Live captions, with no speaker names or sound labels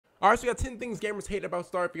All right, so we got 10 things gamers hate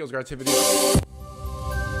about Starfield's activity.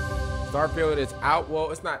 Starfield is out.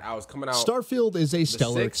 Well, it's not out. It's coming out. Starfield is a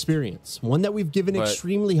stellar experience, one that we've given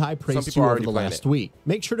extremely high praise to over the last week.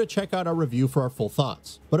 Make sure to check out our review for our full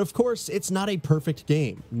thoughts. But of course, it's not a perfect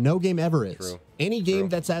game. No game ever is. True. Any game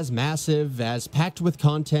that's as massive, as packed with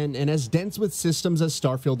content, and as dense with systems as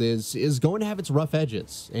Starfield is going to have its rough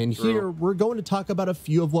edges. And here, we're going to talk about a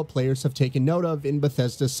few of what players have taken note of in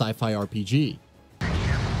Bethesda's sci-fi RPG.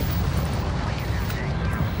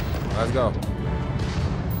 Let's go.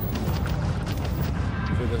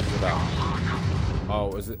 What this is about?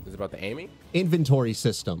 Oh, is it about the aiming? Inventory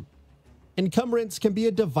system. Encumbrance can be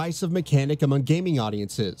a divisive mechanic among gaming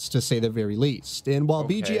audiences, to say the very least. And while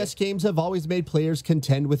BGS games have always made players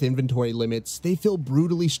contend with inventory limits, they feel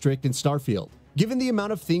brutally strict in Starfield. Given the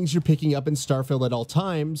amount of things you're picking up in Starfield at all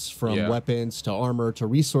times, from weapons to armor to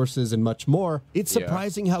resources and much more, it's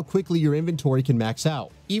surprising how quickly your inventory can max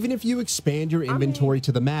out. Even if you expand your inventory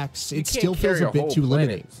to the max, it still feels a bit too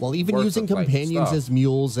limiting. While even using companions as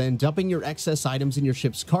mules and dumping your excess items in your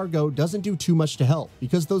ship's cargo doesn't do too much to help,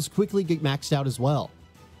 because those quickly get maxed out as well.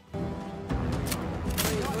 Well,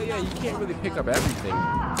 yeah, you can't really pick up everything.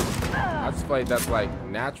 I just feel like that's like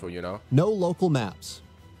natural, you know? No local maps.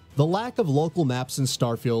 The lack of local maps in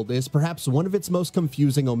Starfield is perhaps one of its most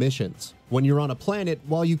confusing omissions. When you're on a planet,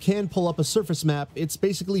 while you can pull up a surface map, it's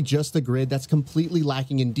basically just a grid that's completely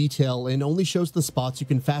lacking in detail and only shows the spots you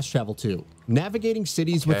can fast travel to. Navigating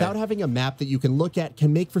cities without having a map that you can look at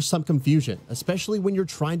can make for some confusion, especially when you're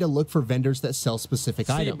trying to look for vendors that sell specific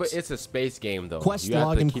items. But it's a space game, though. Quest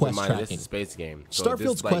log and quest tracking. This is a space game. So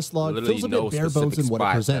Starfield's quest log feels a bit bare bones in what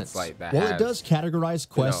it presents. While it does categorize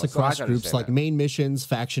quests across groups like main missions,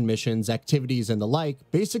 faction missions, activities, and the like,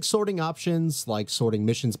 basic sorting options, like sorting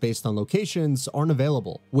missions based on locations, aren't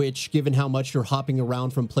available, which, given how much you're hopping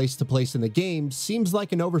around from place to place in the game, seems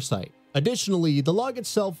like an oversight. Additionally, the log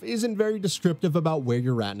itself isn't very descriptive about where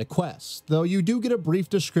you're at in a quest, though you do get a brief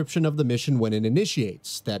description of the mission when it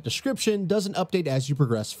initiates. That description doesn't update as you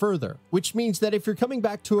progress further, which means that if you're coming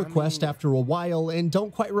back to a quest after a while and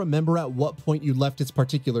don't quite remember at what point you left its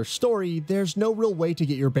particular story, there's no real way to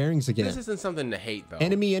get your bearings again. This isn't something to hate, though.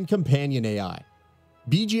 Enemy and companion AI.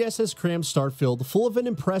 BGS has crammed Starfield full of an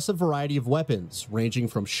impressive variety of weapons, ranging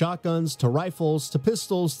from shotguns to rifles to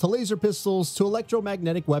pistols to laser pistols to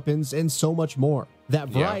electromagnetic weapons and so much more. That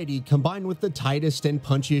variety, combined with the tightest and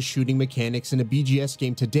punchiest shooting mechanics in a BGS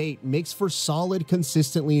game to date, makes for solid,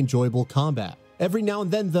 consistently enjoyable combat. Every now and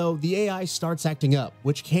then, though, the AI starts acting up,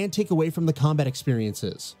 which can take away from the combat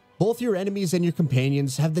experiences. Both your enemies and your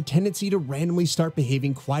companions have the tendency to randomly start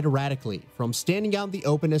behaving quite erratically, from standing out in the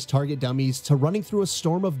open as target dummies to running through a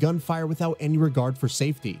storm of gunfire without any regard for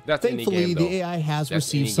safety. Thankfully, the AI has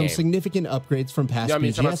received some significant upgrades from past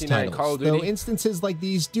BGS titles, though instances like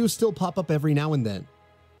these do still pop up every now and then.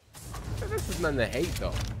 This is nothing to hate,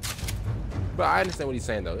 though. But I understand what he's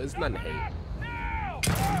saying, though. It's nothing to hate.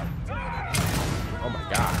 Oh my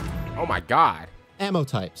god. Oh my god. Ammo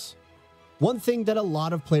types. One thing that a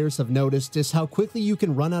lot of players have noticed is how quickly you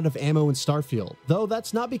can run out of ammo in Starfield, though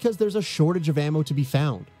that's not because there's a shortage of ammo to be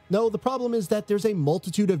found. No, the problem is that there's a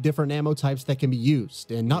multitude of different ammo types that can be used,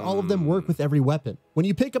 and not all of them work with every weapon. When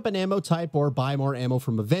you pick up an ammo type or buy more ammo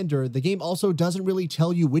from a vendor, the game also doesn't really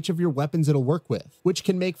tell you which of your weapons it'll work with, which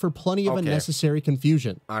can make for plenty of unnecessary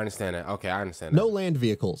confusion. I understand that. Okay, I understand that. No land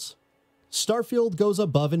vehicles. Starfield goes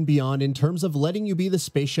above and beyond in terms of letting you be the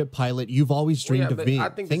spaceship pilot you've always dreamed of being,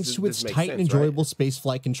 thanks to its tight and enjoyable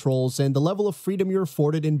spaceflight controls and the level of freedom you're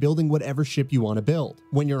afforded in building whatever ship you want to build.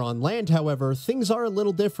 When you're on land, however, things are a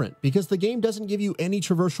little different, because the game doesn't give you any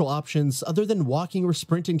traversal options other than walking or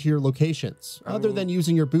sprinting to your locations, other than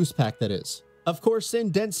using your boost pack, that is. Of course,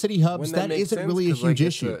 in dense city hubs, that isn't really a huge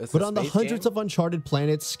issue, but on the hundreds of uncharted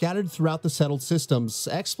planets scattered throughout the settled systems,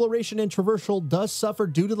 exploration and traversal does suffer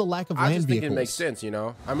due to the lack of land vehicles. I just think it makes sense, you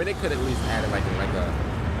know? I mean, they could at least add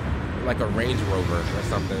like a Range Rover or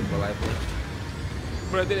something, but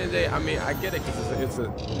at the end of the day, I mean, I get it, because it's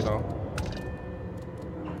a, you know?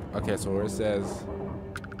 Okay, so where it says...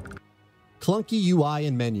 Clunky UI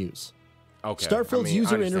and menus. Starfield's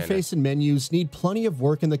user interface and menus need plenty of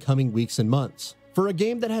work in the coming weeks and months. For a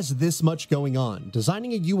game that has this much going on,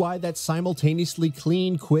 designing a UI that's simultaneously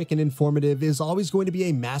clean, quick, and informative is always going to be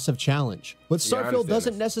a massive challenge. But Starfield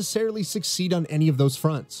doesn't necessarily succeed on any of those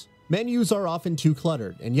fronts. Menus are often too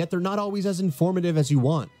cluttered, and yet they're not always as informative as you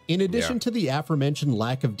want. In addition to the aforementioned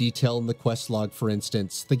lack of detail in the quest log, for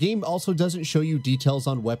instance, the game also doesn't show you details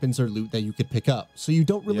on weapons or loot that you could pick up, so you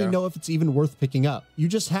don't really know if it's even worth picking up. You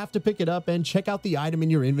just have to pick it up and check out the item in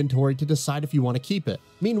your inventory to decide if you want to keep it.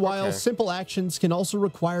 Meanwhile, simple actions can also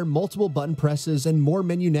require multiple button presses and more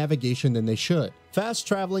menu navigation than they should. Fast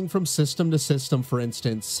traveling from system to system, for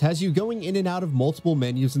instance, has you going in and out of multiple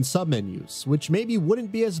menus and submenus, which maybe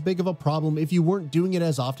wouldn't be as big of a problem if you weren't doing it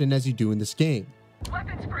as often as you do in this game.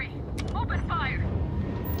 Weapons free. Open fire.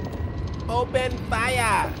 Open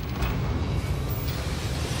fire!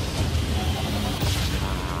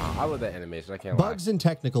 I love that animation, I can't lie. Bugs and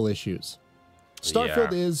technical issues.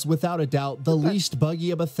 Starfield is, without a doubt, the least buggy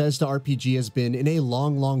a Bethesda RPG has been in a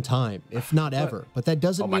long time, if not ever. But that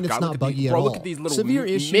doesn't mean it's not buggy at all. Look at these little Severe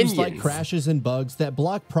issues like crashes and bugs that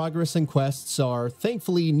block progress and quests are,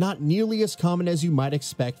 thankfully, not nearly as common as you might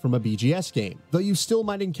expect from a BGS game, though you still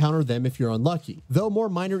might encounter them if you're unlucky, though more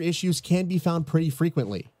minor issues can be found pretty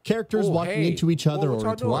frequently. Characters walking into each other or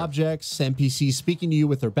into objects, NPCs speaking to you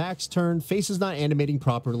with their backs turned, faces not animating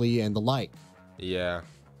properly, and the like. Yeah.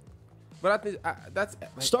 But I think that's...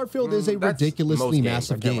 Starfield is a ridiculously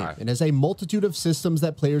massive game and has a multitude of systems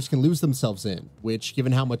that players can lose themselves in, which,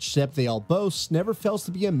 given how much depth they all boast, never fails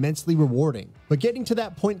to be immensely rewarding. But getting to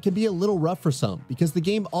that point can be a little rough for some, because the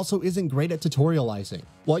game also isn't great at tutorializing.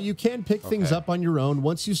 While you can pick things up on your own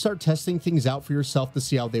once you start testing things out for yourself to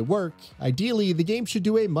see how they work, ideally, the game should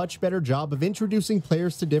do a much better job of introducing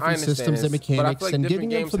players to different systems and mechanics and getting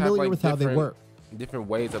them familiar with how they work. Different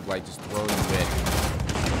ways of like just throwing you in.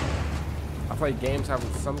 I feel like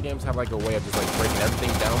some games have like a way of just like breaking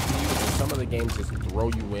everything down for you, and some of the games just throw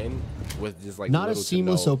you in with just like not a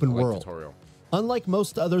seamless open world. Tutorial. Unlike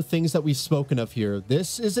most other things that we've spoken of here,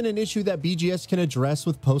 this isn't an issue that BGS can address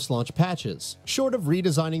with post-launch patches, short of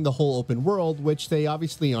redesigning the whole open world, which they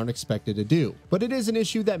obviously aren't expected to do. But it is an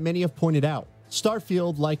issue that many have pointed out.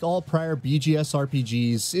 Starfield, like all prior BGS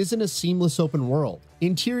RPGs, isn't a seamless open world.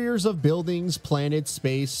 Interiors of buildings, planets,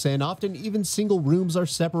 space, and often even single rooms are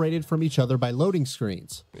separated from each other by loading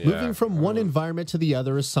screens. Moving from one environment to the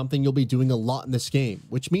other is something you'll be doing a lot in this game,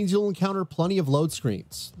 which means you'll encounter plenty of load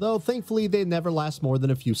screens, though thankfully they never last more than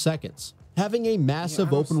a few seconds. Having a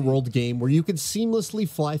massive open world game where you could seamlessly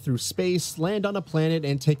fly through space, land on a planet,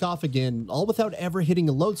 and take off again, all without ever hitting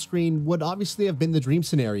a load screen, would obviously have been the dream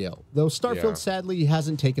scenario, though Starfield sadly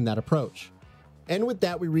hasn't taken that approach. And with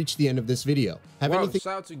that, we reach the end of this video. Shout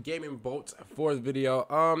out to Gaming Bolts for the video.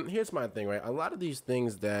 Here's my thing, right? A lot of these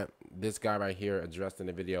things that this guy right here addressed in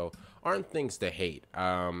the video aren't things to hate.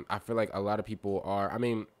 I feel like a lot of people are, I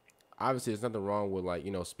mean, obviously there's nothing wrong with like,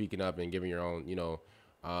 you know, speaking up and giving your own, you know,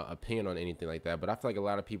 opinion on anything like that, but I feel like a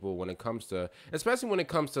lot of people, when it comes to, especially when it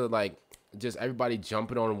comes to like just everybody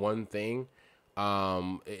jumping on one thing,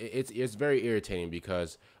 it's very irritating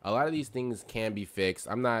because a lot of these things can be fixed.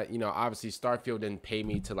 I'm not, you know, obviously Starfield didn't pay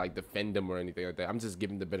me to like defend them or anything like that. I'm just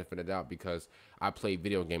giving the benefit of the doubt because I played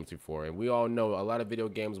video games before, and we all know a lot of video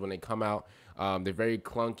games when they come out, they're very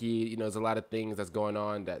clunky. You know, there's a lot of things that's going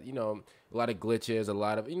on that, you know, a lot of glitches, a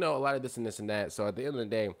lot of, you know, a lot of this and this and that. So at the end of the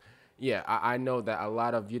day, yeah, I know that a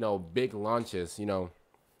lot of, you know, big launches, you know,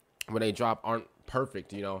 when they drop aren't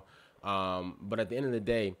perfect, you know, but at the end of the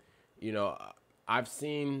day, you know, I've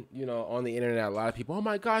seen, you know, on the internet, a lot of people, oh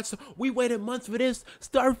my God, so we waited months for this,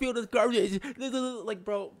 Starfield is garbage, like,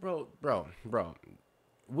 bro,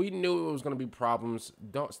 we knew it was going to be problems.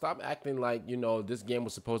 Don't stop acting like, you know, this game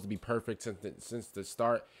was supposed to be perfect since the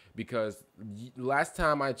start, because last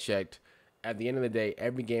time I checked, at the end of the day,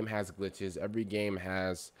 every game has glitches, every game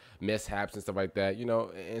has mishaps and stuff like that, you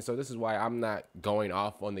know, and so this is why I'm not going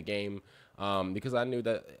off on the game, because I knew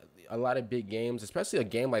that a lot of big games, especially a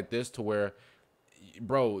game like this, to where,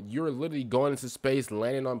 bro, you're literally going into space,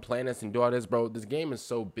 landing on planets and do all this, bro, this game is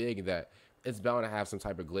so big that it's bound to have some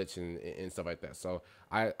type of glitch and stuff like that. So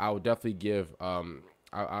I would definitely give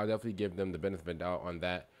I'll definitely give them the benefit of the doubt on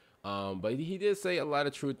that. But he did say a lot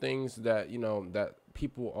of true things that, you know, that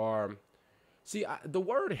people are. See, the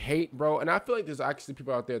word hate, bro, and I feel like there's actually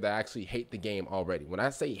people out there that actually hate the game already. When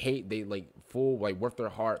I say hate, they like full, like worth their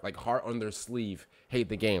heart, like heart on their sleeve, hate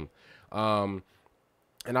the game. And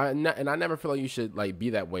I never feel like you should like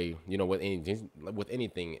be that way, you know, with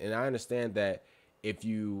anything. And I understand that if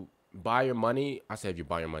you buy your money, I say if you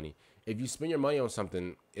buy your money, if you spend your money on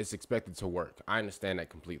something, it's expected to work. I understand that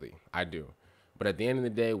completely. I do. But at the end of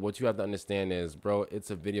the day, what you have to understand is, bro,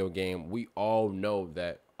 it's a video game. We all know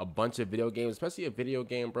that a bunch of video games, especially a video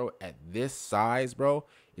game, bro, at this size, bro,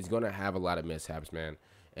 is going to have a lot of mishaps, man.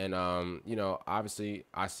 And, you know, obviously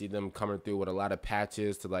I see them coming through with a lot of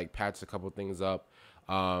patches to like patch a couple things up.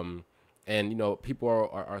 And And you know, people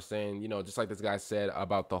are saying, you know, just like this guy said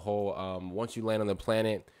about the whole once you land on the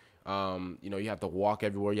planet, you know, you have to walk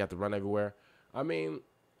everywhere, you have to run everywhere. I mean,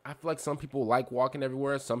 I feel like some people like walking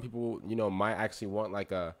everywhere. Some people, you know, might actually want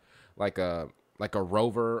like a like a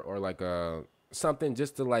rover or like a something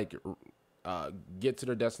just to like get to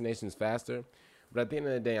their destinations faster. But at the end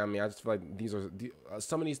of the day, I mean, I just feel like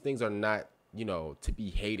some of these things are not, you know, to be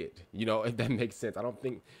hated. You know, if that makes sense. I don't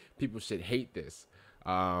think people should hate this.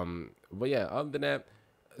 But yeah, other than that,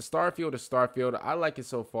 Starfield is Starfield. I like it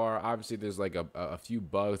so far. Obviously, there's like a few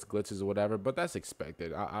bugs, glitches, or whatever, but that's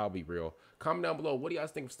expected. I'll be real. Comment down below. What do you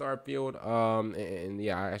guys think of Starfield? And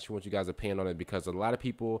yeah, I actually want you guys' opinion on it because a lot of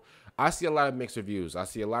people, I see a lot of mixed reviews. I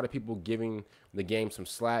see a lot of people giving the game some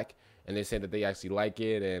slack, and they say that they actually like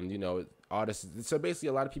it, and you know, all this. So basically,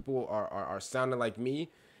 a lot of people are sounding like me.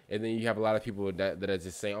 And then you have a lot of people that are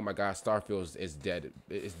just saying, "Oh my God, Starfield is dead.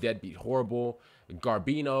 It's deadbeat, horrible,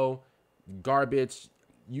 Garbino, garbage.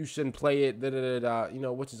 You shouldn't play it." Da, da, da, da. You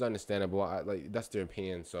know, which is understandable. Like that's their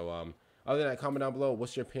opinion. So, other than that, comment down below.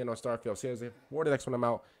 What's your opinion on Starfield? See you guys for the next one. I'm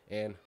out and.